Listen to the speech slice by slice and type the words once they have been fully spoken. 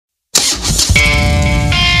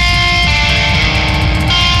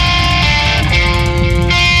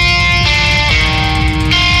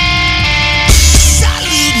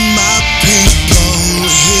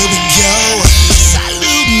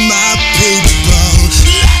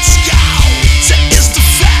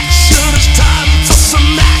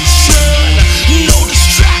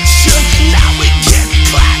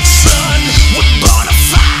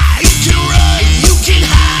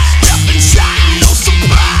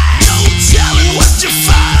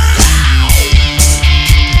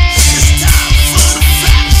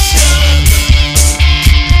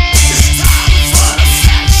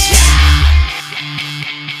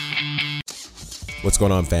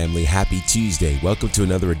going on, family? Happy Tuesday. Welcome to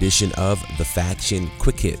another edition of The Faction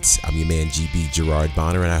Quick Hits. I'm your man, GB Gerard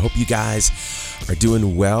Bonner, and I hope you guys are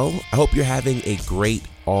doing well. I hope you're having a great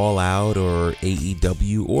All Out or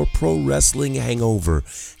AEW or pro wrestling hangover,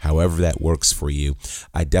 however that works for you.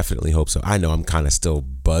 I definitely hope so. I know I'm kind of still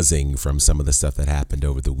buzzing from some of the stuff that happened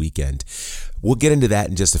over the weekend. We'll get into that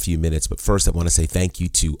in just a few minutes, but first I want to say thank you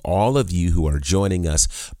to all of you who are joining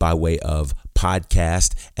us by way of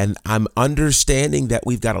podcast. And I'm understanding that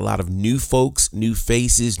we've got a lot of new folks, new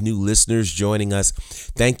faces, new listeners joining us.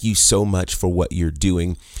 Thank you so much for what you're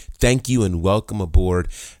doing. Thank you and welcome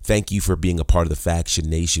aboard. Thank you for being a part of the Faction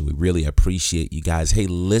Nation. We really appreciate you guys. Hey,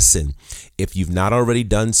 listen, if you've not already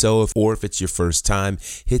done so, or if it's your first time,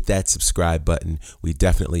 hit that subscribe button. We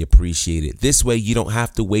definitely appreciate it. This way, you don't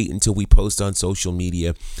have to wait until we post on social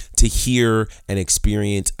media to hear and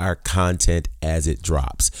experience our content as it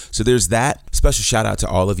drops. So there's that. Special shout out to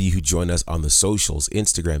all of you who join us on the socials,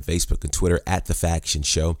 Instagram, Facebook, and Twitter at The Faction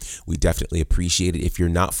Show. We definitely appreciate it. If you're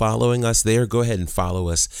not following us there, go ahead and follow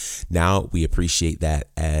us now. We appreciate that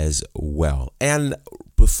as well. And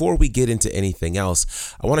before we get into anything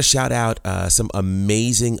else, I want to shout out some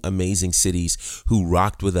amazing cities who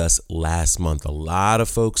rocked with us last month. A lot of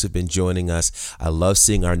folks have been joining us. I love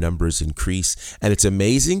seeing our numbers increase, and it's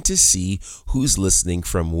amazing to see who's listening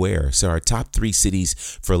from where. So our top 3 cities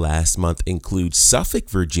for last month include Suffolk,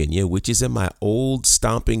 Virginia, which is in my old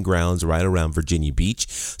stomping grounds right around Virginia Beach.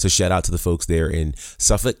 So shout out to the folks there in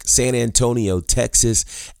Suffolk, San Antonio,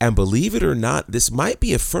 Texas, and believe it or not, this might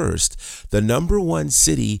be a first. The number 1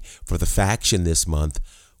 city for the faction this month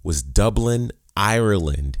was Dublin,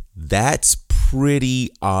 Ireland. That's pretty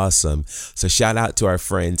awesome. So shout out to our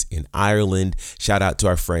friends in Ireland. Shout out to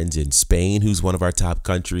our friends in Spain, who's one of our top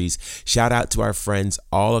countries. Shout out to our friends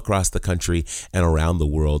all across the country and around the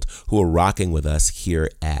world who are rocking with us here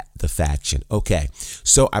at The Faction. Okay,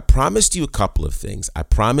 so I promised you a couple of things. I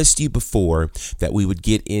promised you before that we would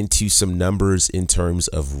get into some numbers in terms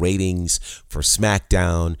of ratings for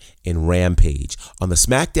SmackDown and Rampage. On the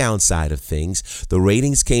SmackDown side of things, the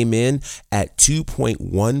ratings came in at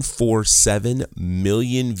 2.147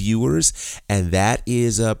 million viewers, and that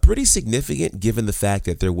is pretty significant given the fact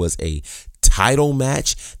that there was a title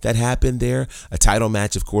match that happened there. A title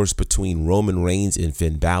match, of course, between Roman Reigns and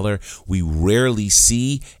Finn Balor. We rarely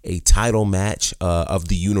see a title match of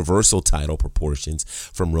the Universal title proportions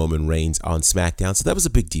from Roman Reigns on SmackDown. So that was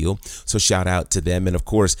a big deal. So shout out to them. And of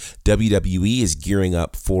course, WWE is gearing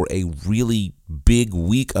up for a really big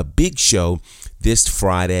week, a big show this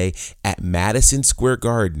Friday at Madison Square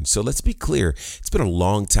Garden. So let's be clear, it's been a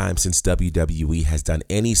long time since WWE has done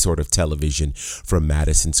any sort of television from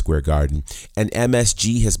Madison Square Garden. And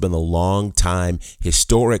MSG has been a long time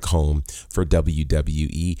historic home for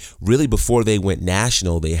WWE. Really, before they went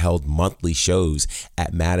national, they held monthly shows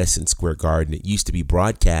at Madison Square Garden. It used to be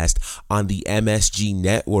broadcast on the MSG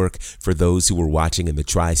network for those who were watching in the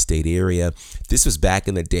tri-state area. This was back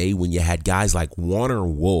in the day when you had guys like Warner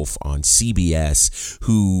Wolf on CBS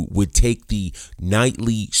who would take the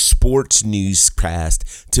nightly sports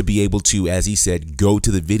newscast to be able to, as he said, go to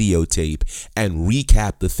the videotape and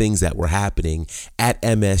recap the things that were happening at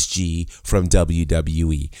MSG from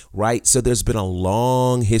WWE, right? So there's been a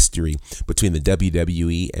long history between the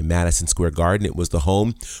WWE and Madison Square Garden. It was the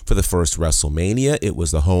home for the first WrestleMania. It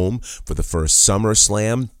was the home for the first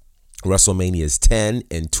SummerSlam. WrestleManias 10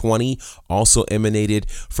 and 20 also emanated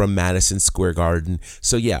from Madison Square Garden.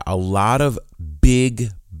 So yeah, a lot of big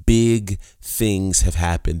things have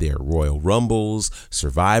happened there. Royal Rumbles,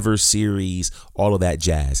 Survivor Series, all of that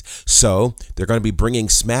jazz. So they're going to be bringing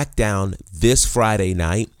SmackDown this Friday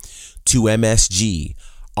night to MSG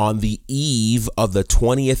on the eve of the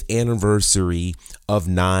 20th anniversary of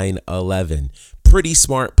 9/11. Pretty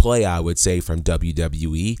smart play, I would say, from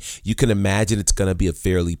WWE. You can imagine it's going to be a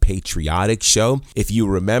fairly patriotic show. If you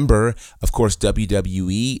remember, of course,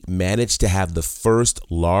 WWE managed to have the first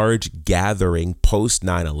large gathering post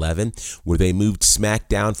 9/11 where they moved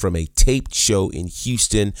SmackDown from a taped show in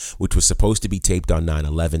Houston, which was supposed to be taped on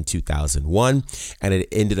 9/11/2001, and it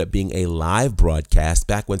ended up being a live broadcast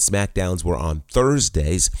back when SmackDowns were on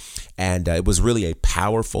Thursdays. And it was really a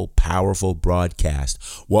powerful broadcast.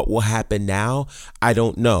 What will happen now? I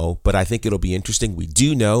don't know, but I think it'll be interesting. We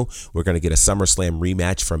do know we're going to get a SummerSlam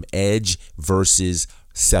rematch from Edge versus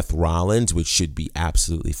Seth Rollins, which should be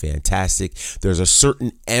absolutely fantastic. There's a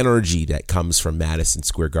certain energy that comes from Madison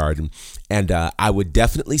Square Garden, and I would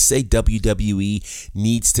definitely say WWE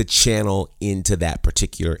needs to channel into that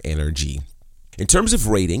particular energy. In terms of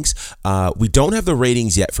ratings, we don't have the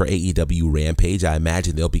ratings yet for AEW Rampage. I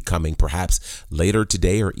imagine they'll be coming perhaps later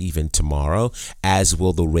today or even tomorrow, as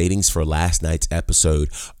will the ratings for last night's episode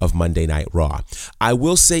of Monday Night Raw. I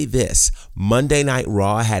will say this, Monday Night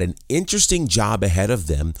Raw had an interesting job ahead of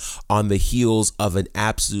them on the heels of an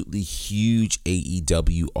absolutely huge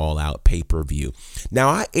AEW All Out pay-per-view. Now,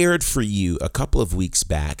 I aired for you a couple of weeks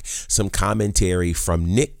back some commentary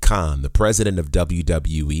from Nick Khan, the president of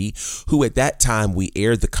WWE, who at that time we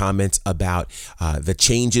aired the comments about the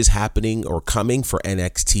changes happening or coming for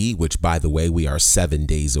NXT, which, by the way, we are 7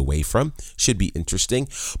 days away from. Should be interesting.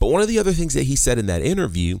 But one of the other things that he said in that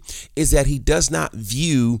interview is that he does not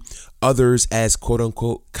view others as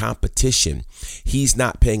quote-unquote competition. He's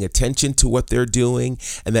not paying attention to what they're doing,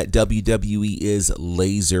 and that WWE is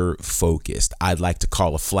laser focused. I'd like to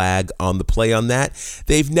call a flag on the play on that.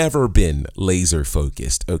 They've never been laser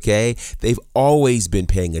focused, okay? They've always been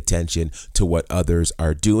paying attention to what others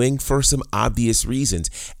are doing for some obvious reasons.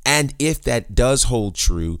 And if that does hold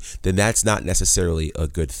true, then that's not necessarily a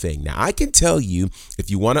good thing. Now, I can tell you, if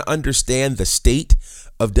you want to understand the state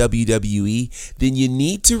of WWE, then you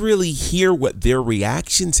need to really hear what their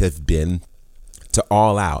reactions have been to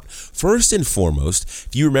All Out. First and foremost,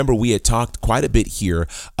 if you remember, we had talked quite a bit here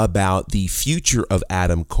about the future of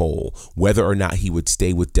Adam Cole, whether or not he would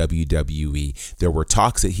stay with WWE. There were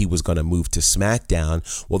talks that he was going to move to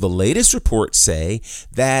SmackDown. Well, the latest reports say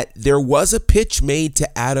that there was a pitch made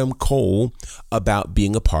to Adam Cole about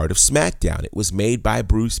being a part of SmackDown. It was made by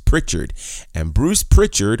Bruce Pritchard. And Bruce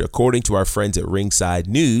Pritchard, according to our friends at Ringside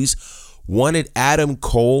News, wanted Adam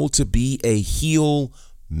Cole to be a heel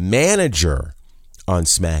manager on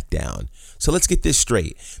SmackDown. So let's get this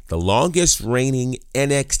straight. The longest reigning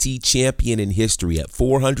NXT champion in history at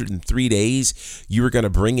 403 days, you were going to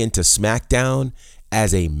bring into SmackDown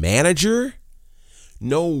as a manager?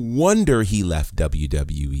 No wonder he left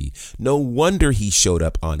WWE. No wonder he showed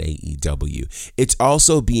up on AEW. It's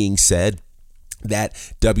also being said that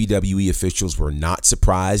WWE officials were not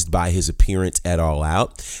surprised by his appearance at All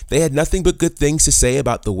Out. They had nothing but good things to say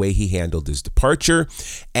about the way he handled his departure,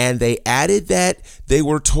 and they added that they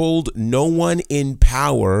were told no one in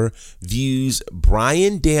power views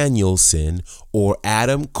Bryan Danielson or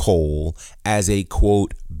Adam Cole as a,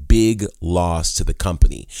 quote, big loss to the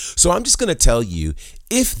company. So I'm just going to tell you,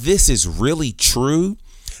 if this is really true,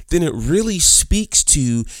 then it really speaks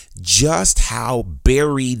to just how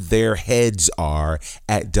buried their heads are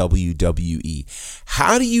at WWE.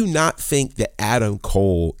 How do you not think that Adam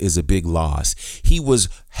Cole is a big loss? He was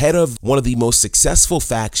head of one of the most successful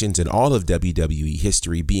factions in all of WWE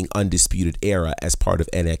history, being Undisputed Era as part of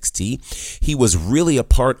NXT. He was really a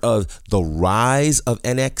part of the rise of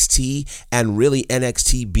NXT, and really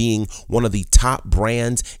NXT being one of the top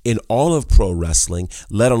brands in all of pro wrestling,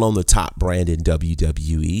 let alone the top brand in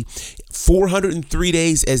WWE. 403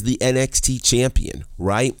 days as the NXT champion,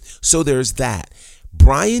 right? So there's that.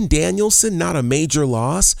 Bryan Danielson, not a major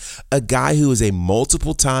loss, a guy who is a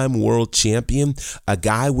multiple-time world champion, a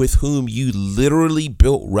guy with whom you literally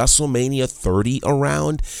built WrestleMania 30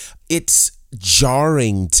 around. It's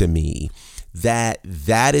jarring to me that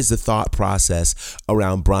is the thought process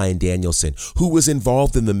around Bryan Danielson, who was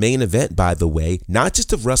involved in the main event, by the way, not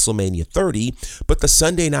just of WrestleMania 30, but the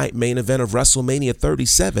Sunday night main event of WrestleMania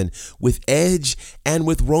 37 with Edge and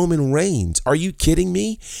with Roman Reigns. Are you kidding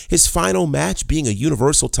me? His final match being a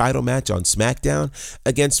Universal title match on SmackDown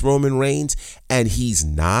against Roman Reigns, and he's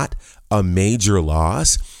not a major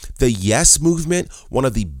loss. The Yes Movement, one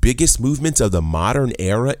of the biggest movements of the modern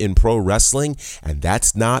era in pro wrestling, and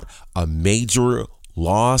that's not a major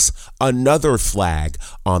loss. Another flag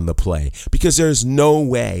on the play, because there's no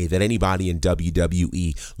way that anybody in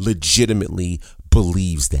WWE legitimately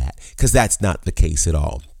believes that, because that's not the case at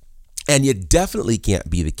all. And it definitely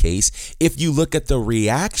can't be the case if you look at the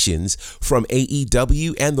reactions from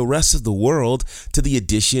AEW and the rest of the world to the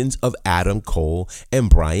additions of Adam Cole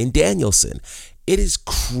and Bryan Danielson. It is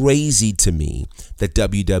crazy to me that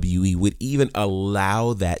WWE would even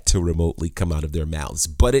allow that to remotely come out of their mouths.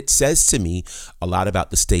 But it says to me a lot about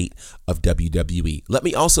the state of WWE. Let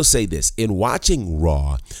me also say this. In watching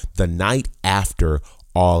Raw the night after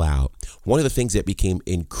All Out, one of the things that became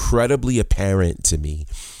incredibly apparent to me,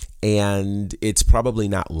 and it's probably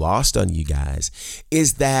not lost on you guys,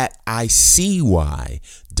 is that I see why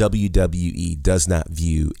WWE does not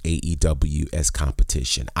view AEW as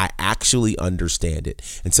competition. I actually understand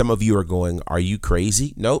it. And some of you are going, are you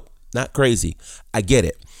crazy? Nope, not crazy. I get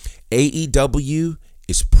it. AEW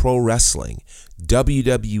is pro wrestling.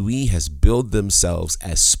 WWE has billed themselves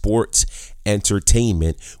as sports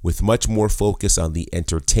entertainment with much more focus on the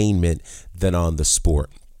entertainment than on the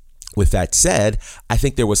sport. With that said, I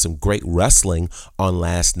think there was some great wrestling on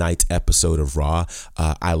last night's episode of Raw.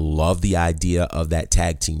 I love the idea of that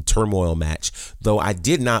tag team turmoil match, though I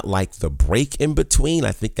did not like the break in between.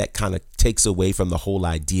 I think that kind of takes away from the whole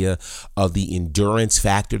idea of the endurance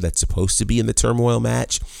factor that's supposed to be in the turmoil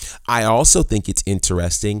match. I also think it's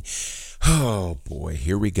interesting. Oh boy,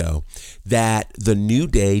 here we go. That the New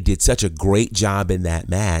Day did such a great job in that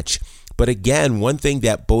match. But again, one thing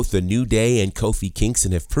that both the New Day and Kofi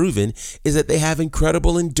Kingston have proven is that they have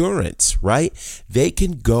incredible endurance, right? They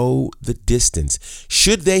can go the distance.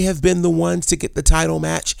 Should they have been the ones to get the title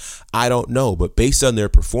match? I don't know. But based on their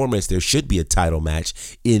performance, there should be a title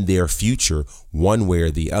match in their future, one way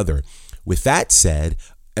or the other. With that said,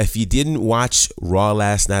 if you didn't watch Raw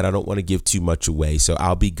last night, I don't want to give too much away, so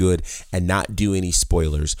I'll be good and not do any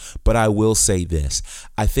spoilers. But I will say this.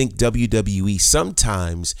 I think WWE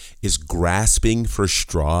sometimes is grasping for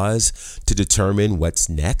straws to determine what's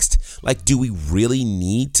next. Like, do we really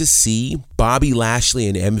need to see Bobby Lashley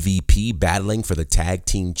and MVP battling for the tag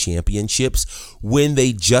team championships when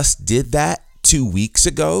they just did that 2 weeks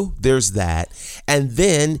ago? There's that. And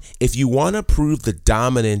then if you want to prove the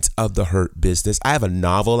dominance of the Hurt Business, I have a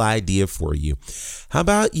novel idea for you. How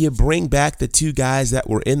about you bring back the two guys that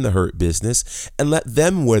were in the Hurt Business and let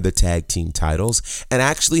them wear the tag team titles and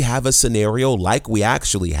actually have a scenario like we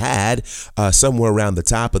actually had somewhere around the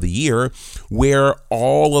top of the year where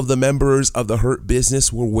all of the members of the Hurt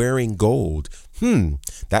Business were wearing gold.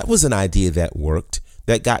 That was an idea that worked,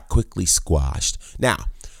 that got quickly squashed. Now,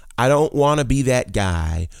 I don't want to be that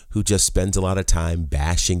guy who just spends a lot of time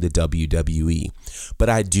bashing the WWE, but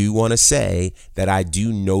I do want to say that I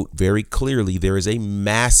do note very clearly there is a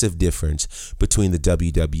massive difference between the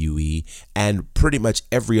WWE and pretty much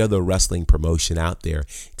every other wrestling promotion out there.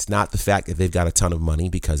 It's not the fact that they've got a ton of money,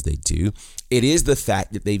 because they do. It is the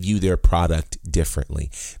fact that they view their product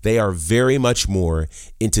differently. They are very much more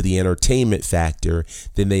into the entertainment factor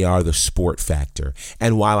than they are the sport factor.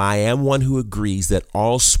 And while I am one who agrees that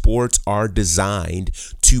all sports are designed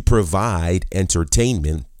to provide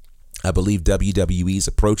entertainment, I believe WWE's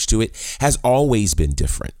approach to it has always been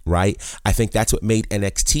different, right? I think that's what made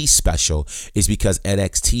NXT special, is because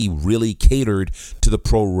NXT really catered to the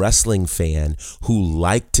pro wrestling fan who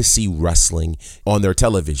liked to see wrestling on their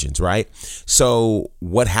televisions, right? So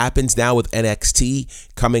what happens now with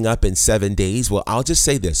NXT coming up in 7 days? Well, I'll just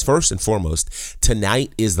say this. First and foremost,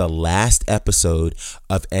 tonight is the last episode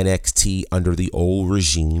of NXT under the old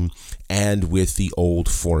regime and with the old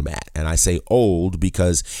format. And I say old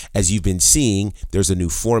because, as you've been seeing, there's a new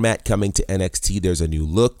format coming to NXT. There's a new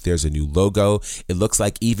look. There's a new logo. It looks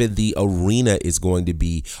like even the arena is going to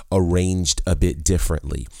be arranged a bit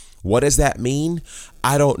differently. What does that mean?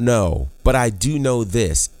 I don't know, but I do know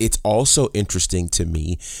this. It's also interesting to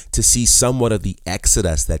me to see somewhat of the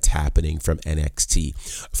exodus that's happening from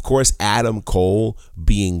NXT. Of course, Adam Cole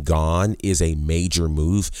being gone is a major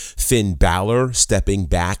move. Finn Balor stepping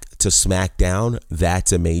back to SmackDown,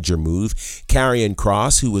 that's a major move. Karrion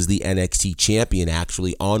Kross, who was the NXT champion,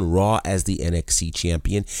 actually on Raw as the NXT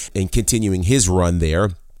champion and continuing his run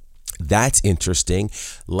there. That's interesting.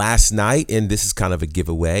 Last night, and this is kind of a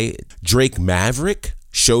giveaway, Drake Maverick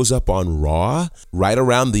shows up on Raw right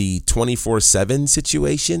around the 24/7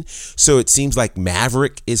 situation. So it seems like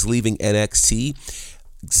Maverick is leaving NXT.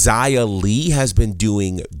 Xia Li has been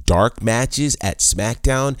doing dark matches at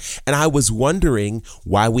SmackDown, and I was wondering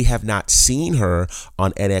why we have not seen her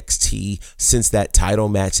on NXT since that title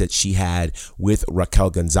match that she had with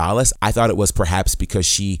Raquel Gonzalez. I thought it was perhaps because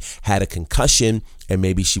she had a concussion and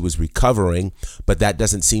maybe she was recovering, but that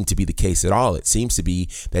doesn't seem to be the case at all. It seems to be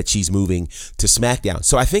that she's moving to SmackDown.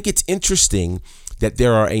 So I think it's interesting that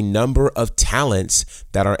there are a number of talents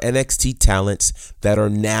that are NXT talents that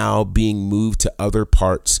are now being moved to other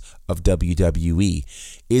parts of WWE.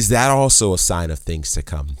 Is that also a sign of things to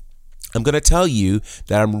come? I'm going to tell you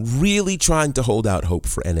that I'm really trying to hold out hope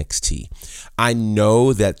for NXT. I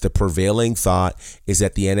know that the prevailing thought is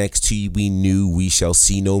that the NXT we knew we shall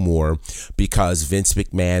see no more, because Vince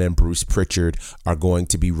McMahon and Bruce Pritchard are going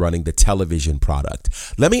to be running the television product.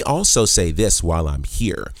 Let me also say this while I'm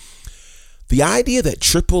here. The idea that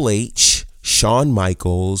Triple H, Shawn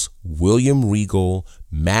Michaels, William Regal,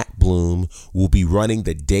 Matt Bloom will be running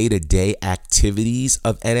the day-to-day activities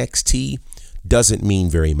of NXT doesn't mean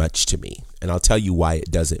very much to me. And I'll tell you why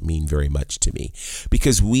it doesn't mean very much to me.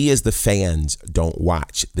 Because we as the fans don't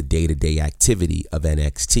watch the day-to-day activity of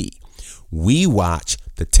NXT. We watch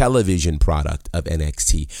the television product of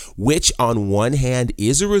NXT, which on one hand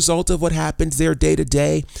is a result of what happens there day to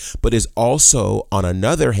day, but is also on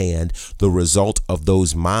another hand the result of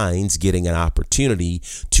those minds getting an opportunity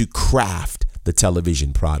to craft the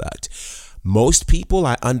television product. Most people,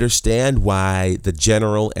 I understand why the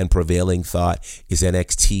general and prevailing thought is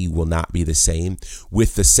NXT will not be the same,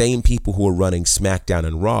 with the same people who are running SmackDown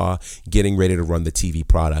and Raw getting ready to run the TV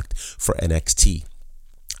product for NXT.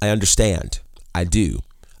 I understand. I do.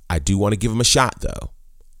 I do want to give them a shot, though.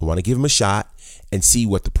 I want to give them a shot and see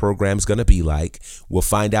what the program's going to be like. We'll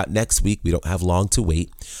find out next week. We don't have long to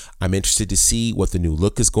wait. I'm interested to see what the new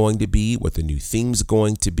look is going to be, what the new theme's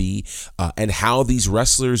going to be, and how these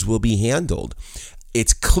wrestlers will be handled.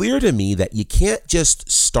 It's clear to me that you can't just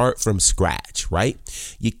start from scratch, right?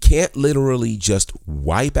 You can't literally just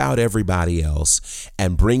wipe out everybody else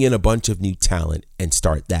and bring in a bunch of new talent and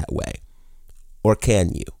start that way. Or can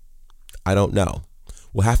you? I don't know.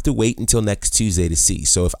 We'll have to wait until next Tuesday to see.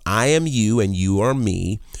 So if I am you and you are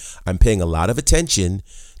me, I'm paying a lot of attention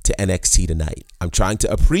to NXT tonight. I'm trying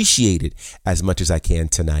to appreciate it as much as I can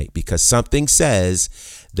tonight, because something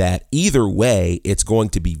says that either way, it's going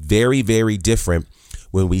to be very, very different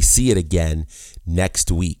when we see it again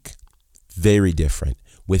next week. Very different.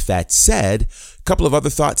 With that said, a couple of other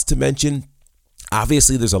thoughts to mention.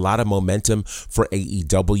 Obviously, there's a lot of momentum for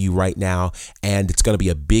AEW right now, and it's going to be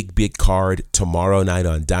a big, big card tomorrow night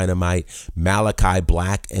on Dynamite. Malachi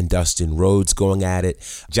Black and Dustin Rhodes going at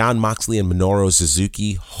it. Jon Moxley and Minoru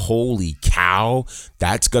Suzuki. Holy cow.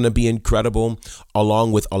 That's going to be incredible,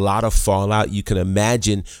 along with a lot of fallout. You can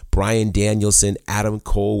imagine Bryan Danielson, Adam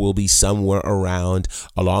Cole will be somewhere around,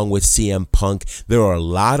 along with CM Punk. There are a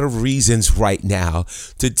lot of reasons right now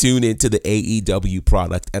to tune into the AEW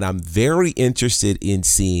product, and I'm very interested in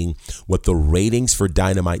seeing what the ratings for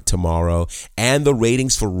Dynamite tomorrow and the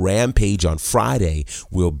ratings for Rampage on Friday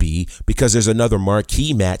will be, because there's another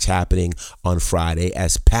marquee match happening on Friday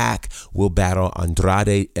as Pac will battle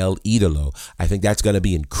Andrade El Idolo. I think that's going to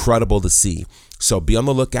be incredible to see. So be on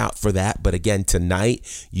the lookout for that. But again,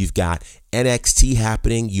 tonight you've got NXT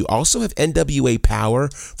happening. You also have NWA Power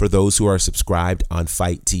for those who are subscribed on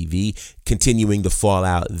Fight TV, continuing the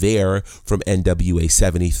fallout there from NWA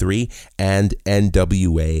 73 and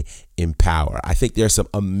NWA Empower. I think there's some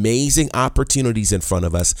amazing opportunities in front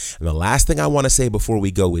of us. And the last thing I want to say before we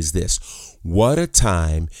go is this. What a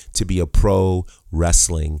time to be a pro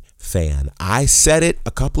wrestling fan. I said it a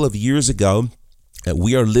couple of years ago, that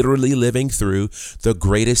we are literally living through the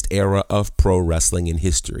greatest era of pro wrestling in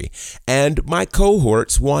history. And my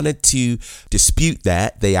cohorts wanted to dispute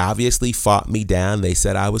that. They obviously fought me down. They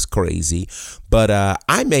said I was crazy. But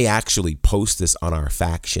I may actually post this on our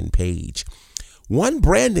faction page. One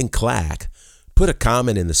Brandon Clack put a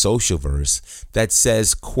comment in the Socialverse that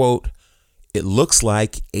says, quote, "It looks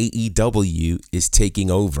like AEW is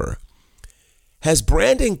taking over." Has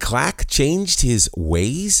Brandon Clack changed his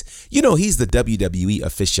ways? You know, he's the WWE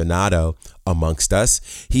aficionado amongst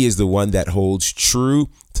us. He is the one that holds true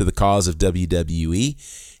to the cause of WWE.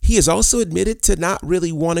 He has also admitted to not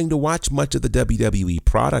really wanting to watch much of the WWE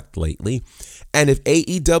product lately. And if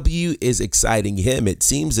AEW is exciting him, it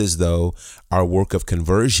seems as though our work of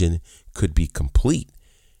conversion could be complete.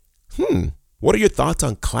 What are your thoughts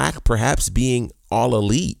on Clack perhaps being all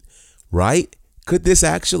elite, right? Could this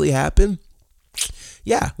actually happen?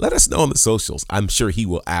 Yeah, let us know on the socials. I'm sure he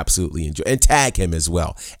will absolutely enjoy. And tag him as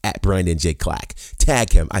well, at Brandon J. Clack.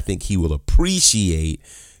 Tag him. I think he will appreciate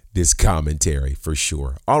this commentary for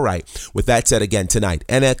sure. All right. With that said, again, tonight,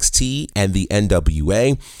 NXT and the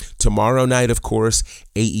NWA. Tomorrow night, of course,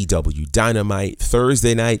 AEW Dynamite.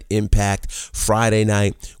 Thursday night, Impact. Friday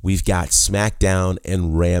night, we've got SmackDown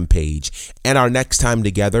and Rampage. And our next time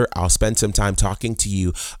together, I'll spend some time talking to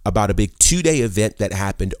you about a big 2-day event that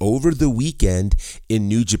happened over the weekend in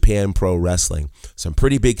New Japan Pro Wrestling. Some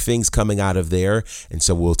pretty big things coming out of there. And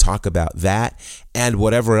so we'll talk about that and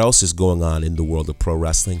whatever else is going on in the world of pro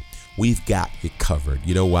wrestling. We've got it covered.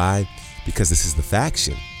 You know why? Because this is the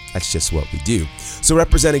faction. That's just what we do. So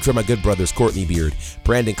representing for my good brothers, Courtney Beard,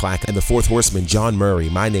 Brandon Clack, and the fourth horseman, John Murray,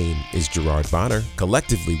 my name is Gerard Bonner.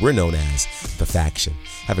 Collectively, we're known as the faction.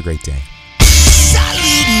 Have a great day.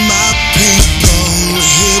 Salute my people.